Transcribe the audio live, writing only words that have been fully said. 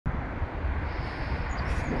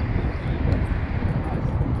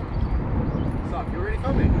What's up? You already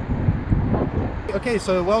filming? Okay,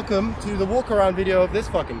 so welcome to the walk around video of this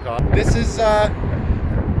fucking car. This is,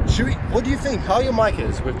 what do you think? How your mic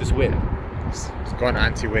is with this wind? It's got an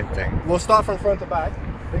anti-wind thing. We'll start from front to back,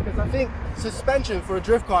 because I think suspension for a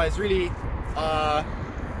drift car is really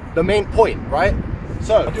the main point, right?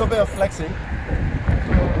 So, I'll do a bit of flexing.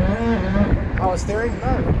 Power steering?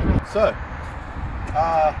 No. So,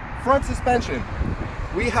 front suspension.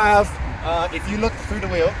 We have, if you look through the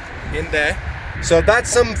wheel, in there, so that's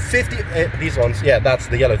some 50, these ones, yeah, that's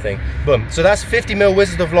the yellow thing. Boom. So that's 50mm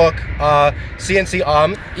Wizard of Lock CNC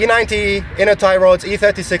arm, E90 inner tie rods,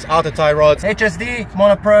 E36 outer tie rods, HSD,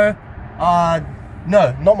 monopro,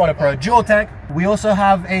 no, not monopro, dual tech. We also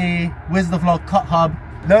have a Wizard of Lock cut hub,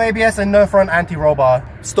 no ABS and no front anti-roll bar,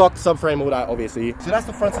 stock subframe, all that obviously. So that's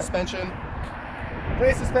the front suspension.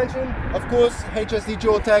 Rear suspension, of course, HSD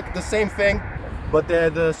dual tech, the same thing, but they're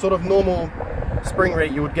the sort of normal spring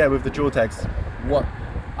rate you would get with the dual techs. What?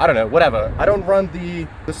 I don't know, whatever. I don't run the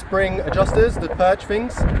spring adjusters, the perch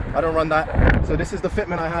things. I don't run that. So this is the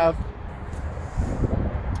fitment I have.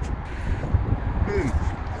 Boom.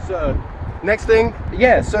 So next thing,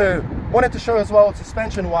 yeah, so wanted to show as well,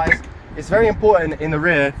 suspension wise, it's very important in the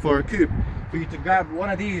rear for a coupe for you to grab one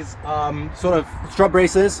of these sort of strut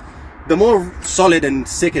braces. The more solid and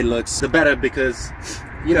sick it looks, the better, because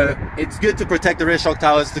you know, it's good to protect the rear shock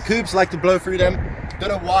towers. The coupes like to blow through them. Don't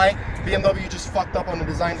know why. BMW just fucked up on the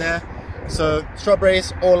design there. So strut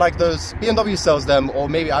brace, or like those, BMW sells them, or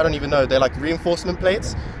maybe, I don't even know, they're like reinforcement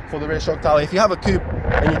plates for the rear shock tower. If you have a coupe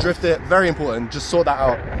and you drift it, very important, just sort that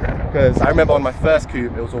out. Because I remember on my first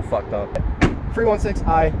coupe, it was all fucked up.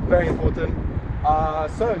 316i, very important.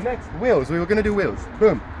 So next, wheels. We were gonna do wheels.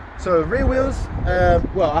 Boom. So rear wheels,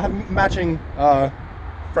 well, I have matching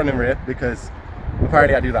front and rear, because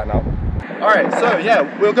apparently I do that now. Alright, so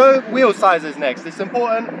yeah, we'll go wheel sizes next. It's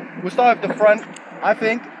important. We'll start with the front. I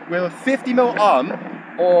think with a 50mm arm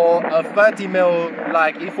or a 30mm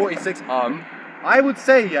like E36 arm, I would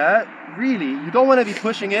say, yeah, really, you don't want to be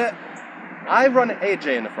pushing it. I run an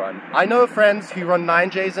 8J in the front. I know friends who run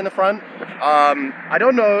 9Js in the front. I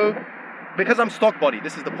don't know, because I'm stock body,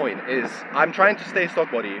 this is the point, is I'm trying to stay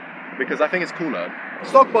stock body because I think it's cooler.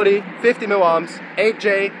 Stock body, 50mm arms,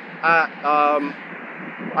 8J at,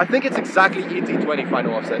 I think it's exactly ET20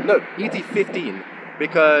 final offset. No, ET15,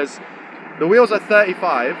 because the wheels are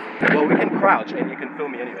 35. Well, we can crouch and you can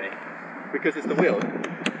film me anyway, because it's the wheel,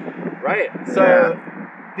 right? So yeah.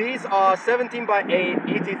 These are 17x8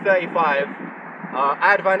 ET35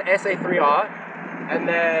 Advan SA3R, and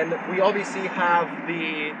then we obviously have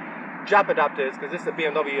the Jap adapters, because this is a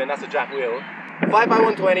BMW and that's a Jap wheel.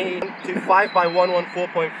 5x120 to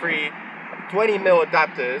 5x114.3 20mm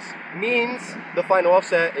adapters means the final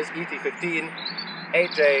offset is ET15,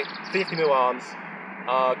 8J, 50mm arms,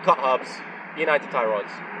 cut hubs, E90 tie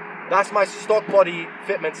rods. That's my stock body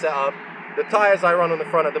fitment setup. The tires I run on the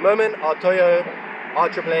front at the moment are Toyo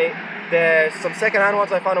R888. There's some second-hand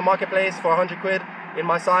ones I found on Marketplace for 100 quid in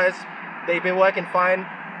my size. They've been working fine.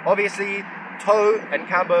 Obviously, toe and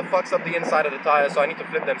camber fucks up the inside of the tire, so I need to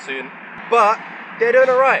flip them soon. But they're doing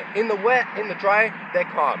alright. In the wet, in the dry, they're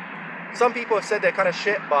calm. Some people have said they're kind of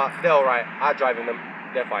shit, but they're alright. I'm driving them,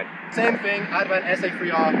 they're fine. Same thing, Advan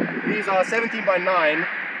SA3R. These are 17x9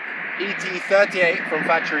 ET38 from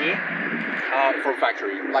factory,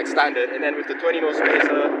 like standard. And then with the 20mm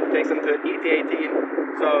spacer, takes them to ET18.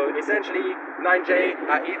 So essentially 9J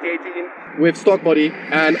at ET18 with stock body.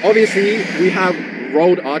 And obviously we have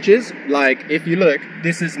rolled arches. Like if you look,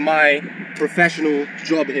 this is my professional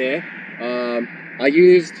job here.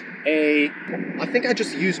 I think I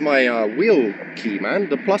just used my wheel key, man,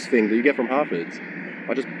 the plus thing that you get from Harford's.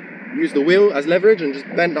 I just used the wheel as leverage and just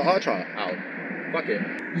bent the arch out. Fuck it.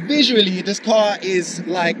 Visually, this car is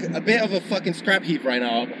like a bit of a fucking scrap heap right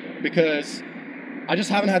now, because I just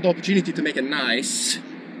haven't had the opportunity to make it nice,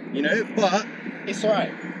 you know, but it's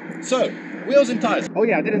alright. So, wheels and tires. Oh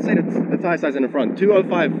yeah, I didn't say the tire size in the front.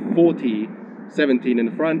 205/40 17 in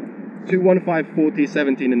the front, 215/40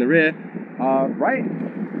 17 in the rear. Right?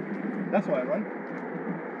 That's what I run.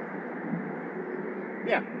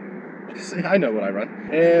 Yeah, I know what I run.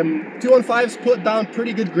 215s put down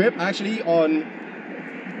pretty good grip actually on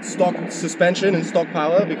stock suspension and stock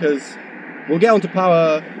power, because we'll get onto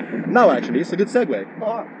power now actually. It's a good segue.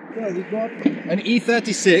 Yeah, we've got an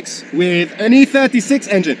E36 with an E36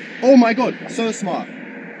 engine. Oh my god, so smart.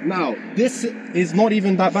 Now, this is not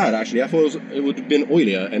even that bad actually. I thought it would have been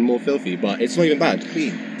oilier and more filthy, but it's not even bad.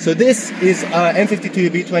 Clean. So this is M52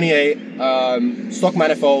 V28 stock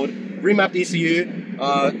manifold, remapped ECU.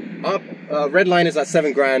 Red line is at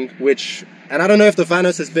 7 grand, which And I don't know if the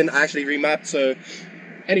Vanos has been actually remapped. So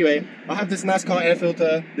anyway, I have this NASCAR air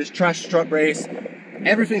filter, this trash strut brace.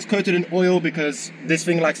 Everything's coated in oil because this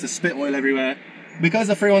thing likes to spit oil everywhere. Because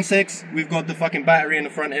of 316, we've got the fucking battery in the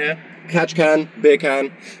front here. Catch can, beer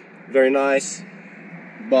can, very nice.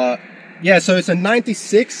 But yeah, so it's a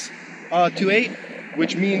 96 2.8,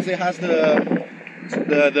 which means it has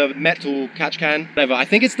the metal catch can. Whatever. I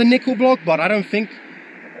think it's the nickel block, but I don't think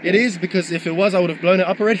it is, because if it was, I would have blown it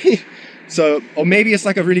up already. So, or maybe it's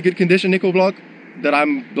like a really good condition nickel block that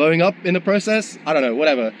I'm blowing up in the process. I don't know,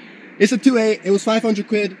 whatever. It's a 2.8, it was 500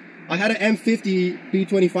 quid. I had an M50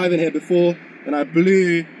 B25 in here before, and I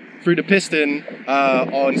blew through the piston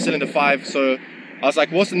on cylinder 5. So I was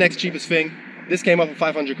like, what's the next cheapest thing? This came up at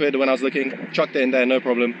 500 quid when I was looking, chucked it in there, no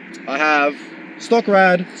problem. I have stock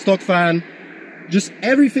rad, stock fan, just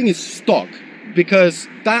everything is stock, because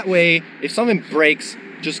that way, if something breaks,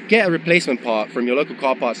 just get a replacement part from your local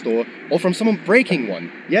car parts store or from someone breaking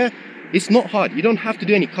one. Yeah, it's not hard. You don't have to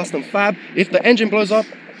do any custom fab. If the engine blows up,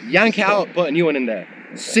 yank it out, put a new one in there.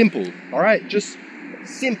 Simple, all right? Just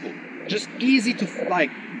simple, just easy to,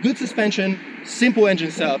 like, good suspension, simple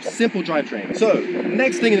engine setup, simple drivetrain. So,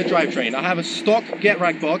 next thing in the drivetrain, I have a stock get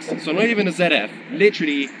rack box, so not even a ZF,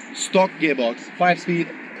 literally stock gearbox, 5-speed.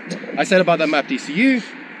 I said about that map DCU.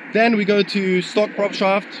 Then we go to stock prop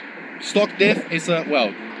shaft, stock diff is a,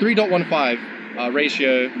 well, 3.15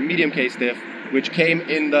 ratio medium case diff, which came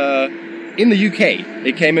in the UK.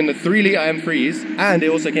 It came in the 3-litre M3s, and it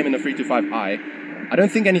also came in the 325i. I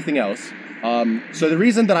don't think anything else. So the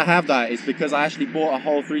reason that I have that is because I actually bought a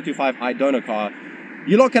whole 325i donor car.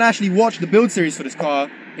 You lot can actually watch the build series for this car.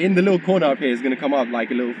 In the little corner up here is going to come up like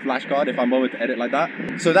a little flashcard if I'm over to edit like that.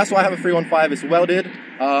 So that's why I have a 315. It's welded.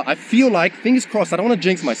 I feel like, fingers crossed, I don't want to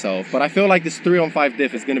jinx myself, but I feel like this 315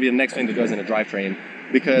 diff is going to be the next thing that goes in the drivetrain,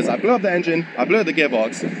 because I blew up the engine, I blew up the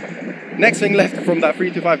gearbox. Next thing left from that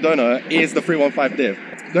 325 donor is the 315 diff.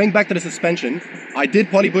 Going back to the suspension, I did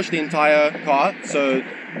polybush the entire car, so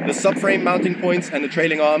the subframe mounting points and the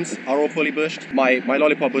trailing arms are all polybushed. My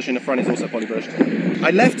lollipop bush in the front is also polybushed.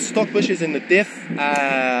 I left stock bushes in the diff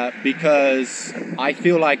because I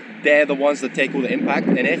feel like they're the ones that take all the impact,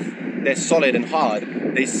 and if they're solid and hard,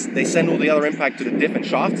 they send all the other impact to the diff and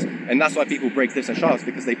shafts, and that's why people break diffs and shafts,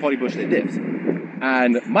 because they polybush their diffs.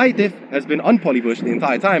 And my diff has been unpolybushed the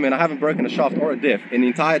entire time, and I haven't broken a shaft or a diff in the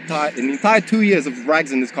entire 2 years of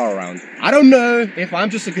rags in this car around. I don't know if I'm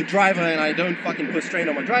just a good driver and I don't fucking put strain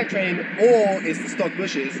on my drivetrain, or it's the stock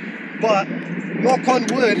bushes, but knock on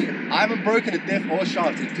wood, I haven't broken a diff or a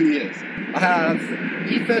shaft in 2 years. I have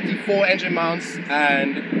E34 engine mounts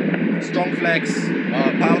and strong flex,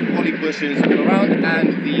 poly bushes all around,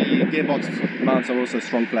 and the gearbox mounts are also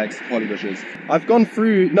strong flex poly bushes. I've gone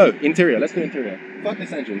through, no, interior, let's do interior. Fuck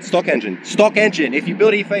this engine, stock engine, stock engine. If you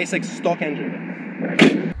build E36, stock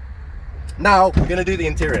engine. Now, we're gonna do the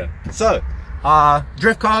interior. So,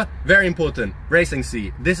 drift car, very important, racing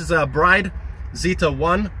seat. This is a Bride Zeta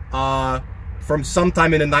 1 from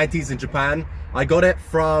sometime in the 90s in Japan. I got it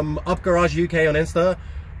from Up Garage UK on Insta.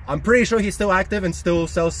 I'm pretty sure he's still active and still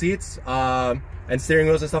sells seats and steering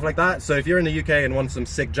wheels and stuff like that. So if you're in the UK and want some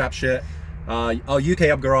sick Jap shit, UK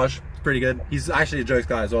Up Garage, it's pretty good. He's actually a jokes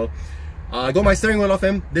guy as well. I got my steering wheel off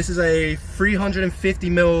him. This is a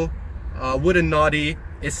 350mm wooden Nardi.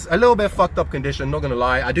 It's a little bit fucked up condition, not gonna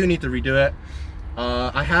lie. I do need to redo it.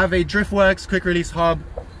 I have a Driftworks quick release hub,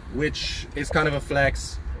 which is kind of a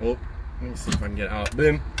flex. Oh, let me see if I can get it out.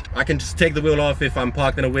 Boom. I can just take the wheel off if I'm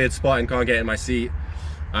parked in a weird spot and can't get in my seat.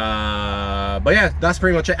 But yeah, that's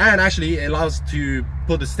pretty much it. And actually it allows to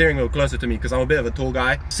put the steering wheel closer to me because I'm a bit of a tall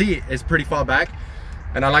guy. Seat is pretty far back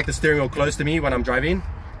and I like the steering wheel close to me when I'm driving.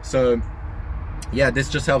 So yeah, this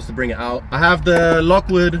just helps to bring it out. I have the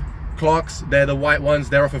Lockwood clocks. They're the white ones.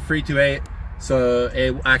 They're off a 328. So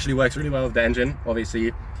it actually works really well with the engine,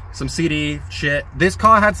 obviously. Some CD shit. This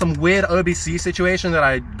car had some weird OBC situation that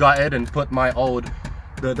I gutted and put my old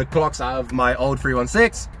the clocks out of my old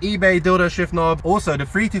 316. eBay dildo shift knob. Also the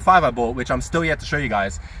 325 I bought, which I'm still yet to show you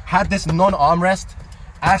guys, had this non-armrest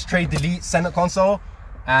ashtray delete center console,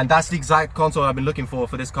 and that's the exact console I've been looking for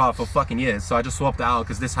this car for fucking years. So I just swapped it out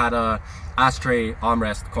because this had a ashtray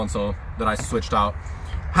armrest console that I switched out.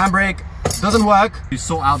 Handbrake doesn't work. You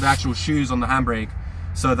sort out the actual shoes on the handbrake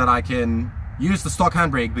so that I can use the stock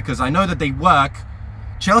handbrake, because I know that they work.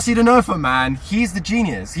 Chelsea Denofa, man, he's the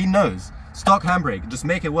genius, he knows. Stock handbrake, just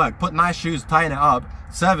make it work. Put nice shoes, tighten it up,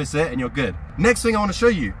 service it, and you're good. Next thing I want to show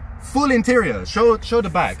you, full interior. Show the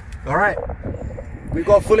back. All right, we've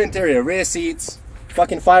got full interior, rear seats,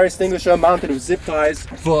 fucking fire extinguisher mounted with zip ties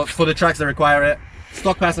for the tracks that require it.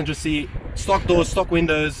 Stock passenger seat, stock doors, stock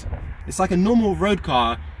windows. It's like a normal road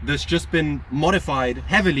car, that's just been modified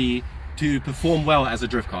heavily to perform well as a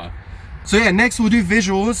drift car. So yeah, next we'll do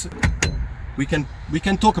visuals. We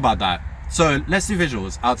can talk about that. So let's do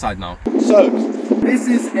visuals outside now. So this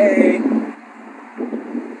is a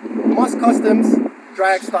Moss Customs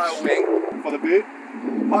drag style wing for the boot.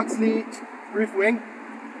 Huxley roof wing.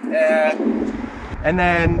 And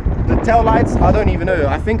then the tail lights, I don't even know.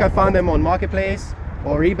 I think I found them on Marketplace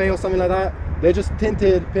or eBay or something like that. They're just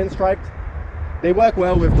tinted, pinstriped. They work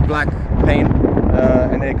well with the black paint,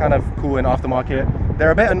 and they're kind of cool in aftermarket.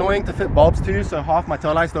 They're a bit annoying to fit bulbs too, so half my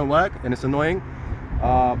tail lights don't work, and it's annoying.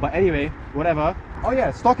 But anyway, whatever. Oh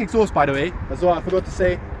yeah, stock exhaust, by the way, as well. I forgot to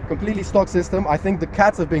say, completely stock system. I think the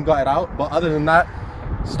cats have been gutted out, but other than that,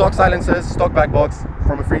 stock silencers, stock back box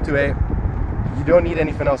from a 328. You don't need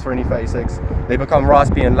anything else for an E36. They become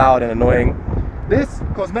raspy and loud and annoying. This,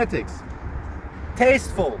 cosmetics.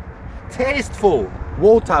 Tasteful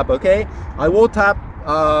wall tap, okay? I wall tap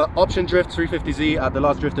Option Drift 350Z at the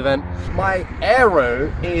last drift event. My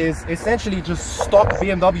aero is essentially just stock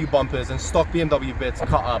BMW bumpers and stock BMW bits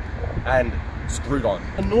cut up and screwed on.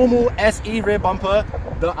 A normal SE rear bumper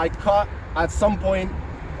that I cut at some point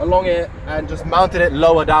along it and just mounted it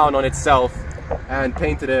lower down on itself and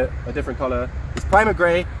painted it a different color. It's primer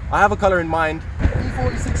gray. I have a color in mind.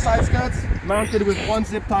 E36 side skirts mounted with one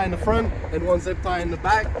zip tie in the front and one zip tie in the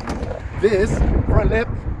back. This front lip,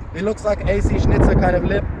 it looks like AC Schnitzer kind of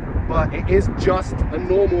lip, but it is just a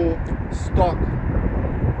normal stock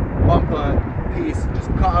bumper piece, just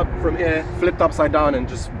cut up from here, flipped upside down and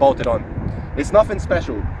just bolted on. It's nothing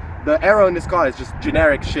special. The aero in this car is just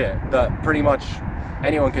generic shit that pretty much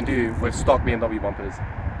anyone can do with stock BMW bumpers.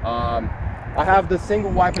 I have the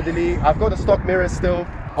single wiper delete. I've got the stock mirrors still.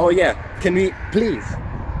 Oh yeah, can we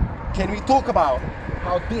talk about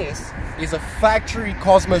how this is a factory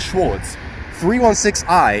Cosmo Schwarz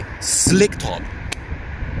 316i slick top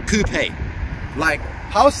coupe. Like,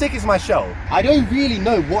 how sick is my shell? I don't really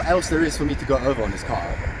know what else there is for me to go over on this car.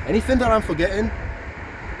 Anything that I'm forgetting?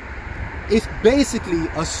 It's basically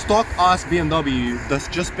a stock ass BMW that's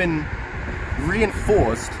just been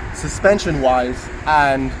reinforced suspension wise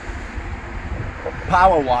and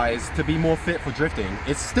power wise to be more fit for drifting.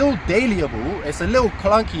 It's still dailyable. It's a little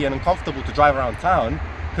clunky and uncomfortable to drive around town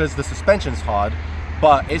because the suspension's hard,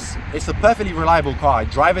 but it's a perfectly reliable car. I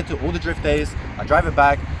drive it to all the drift days, I drive it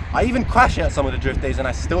back, I even crash it at some of the drift days and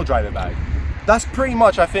I still drive it back. That's pretty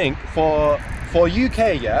much, I think, for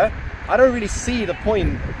UK, yeah? I don't really see the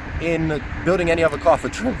point in building any other car for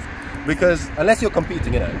drift, because unless you're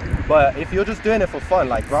competing in it. But if you're just doing it for fun,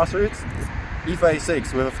 like grassroots,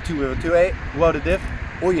 E36 with a 2.8 welded diff,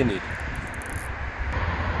 all you need.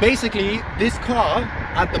 Basically, this car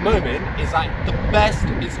at the moment is like the best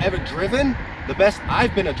it's ever driven, the best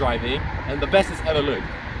I've been at driving, and the best it's ever looked.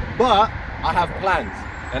 But I have plans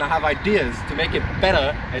and I have ideas to make it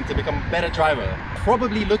better and to become a better driver.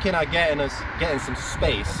 Probably looking at getting some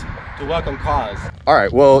space to work on cars. All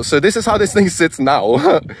right, well, so this is how this thing sits now.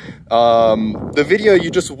 The video you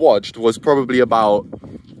just watched was probably about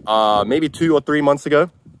maybe 2 or 3 months ago.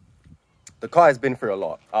 The car has been through a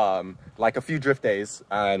lot, like a few drift days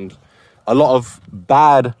and a lot of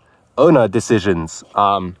bad owner decisions.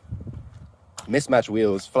 Mismatched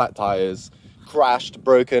wheels, flat tires, crashed,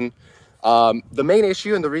 broken. The main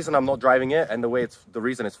issue and the reason I'm not driving it and the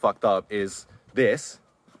reason it's fucked up is this,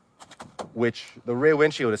 which the rear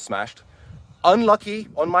windshield is smashed. Unlucky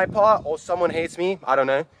on my part, or someone hates me, I don't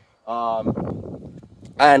know.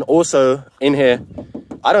 And also in here,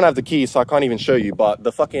 I don't have the keys, so I can't even show you, but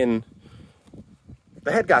the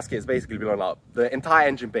head gasket is basically blown up. The entire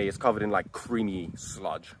engine bay is covered in like creamy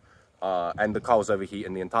sludge. And the car was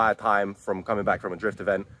overheating the entire time from coming back from a drift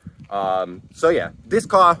event. So yeah, this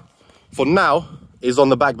car for now is on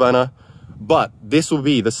the back burner, but this will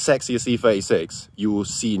be the sexiest E36 you will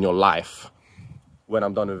see in your life when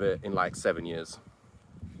I'm done with it in like 7 years.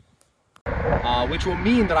 Which will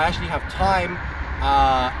mean that I actually have time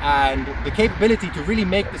and the capability to really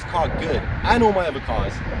make this car good, and all my other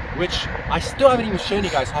cars, which I still haven't even shown you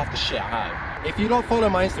guys half the shit I have. If you don't follow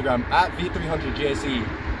my Instagram at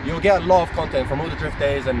V300GSE, you'll get a lot of content from all the drift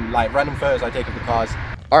days and like random photos I take of the cars.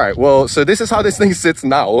 All right, well, so this is how this thing sits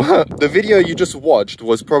now. The video you just watched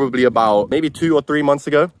was probably about maybe 2 or 3 months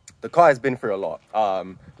ago. The car has been through a lot,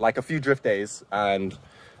 like a few drift days and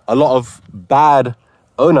a lot of bad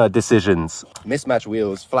owner decisions. Mismatched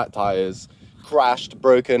wheels, flat tires, crashed,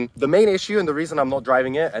 broken. The main issue and the reason I'm not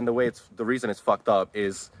driving it and the reason it's fucked up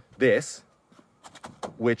is this,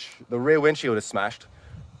 which the rear windshield is smashed.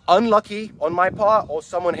 Unlucky on my part, or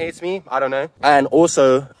someone hates me, I don't know. And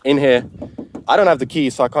also in here, I don't have the key,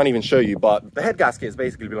 so I can't even show you, but the head gasket is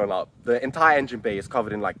basically blown up. The entire engine bay is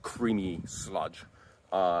covered in like creamy sludge.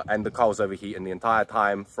 And the car was overheating the entire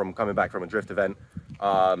time from coming back from a drift event.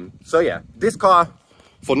 So yeah, this car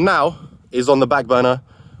for now is on the back burner,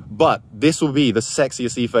 but this will be the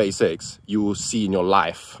sexiest E36 you will see in your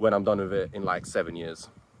life when I'm done with it in like 7 years.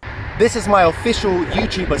 This is my official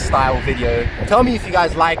YouTuber style video. Tell me if you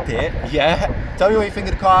guys liked it, yeah? Tell me what you think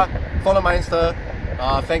of the car, follow my Insta.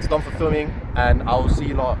 Thanks Dom for filming, and I will see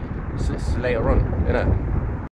you lot later on, innit?